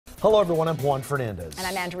Hello everyone, I'm Juan Fernandez. And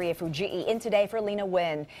I'm Andrea Fujii, in today for Lena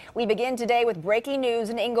Wynn. We begin today with breaking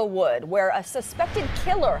news in Inglewood, where a suspected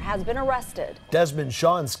killer has been arrested. Desmond,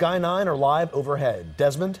 Shaw, and Sky 9 are live overhead.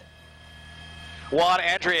 Desmond? Juan,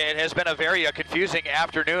 Andrea, it has been a very confusing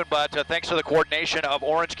afternoon, but thanks to the coordination of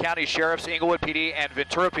Orange County Sheriffs, Inglewood PD, and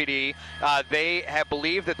Ventura PD, they have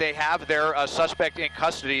believed that they have their suspect in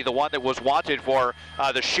custody, the one that was wanted for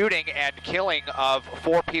the shooting and killing of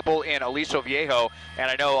 4 people in Aliso Viejo.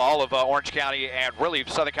 And I know all of Orange County and really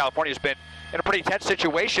Southern California has been in a pretty tense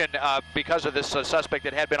situation because of this suspect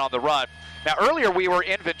that had been on the run. Now, earlier we were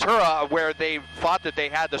in Ventura where they thought that they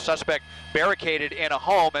had the suspect barricaded in a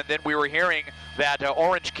home, and then we were hearing that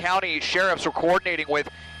Orange County sheriffs were coordinating with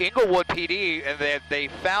Inglewood PD, and they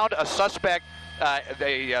found a suspect,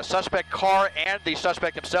 suspect car and the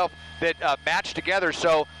suspect himself that matched together.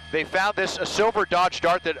 So they found this silver Dodge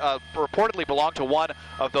Dart that reportedly belonged to one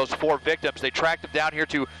of those 4 victims. They tracked him down here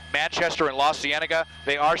to Manchester and La Cienega.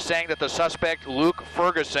 They are saying that the suspect, Luke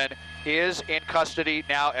Ferguson, is in custody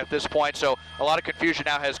now at this point. So a lot of confusion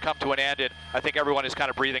now has come to an end, and I think everyone is kind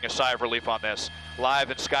of breathing a sigh of relief on this. Live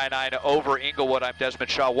in Sky 9 over Inglewood, I'm Desmond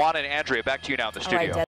Shaw. Juan and Andrea, back to you now in the studio.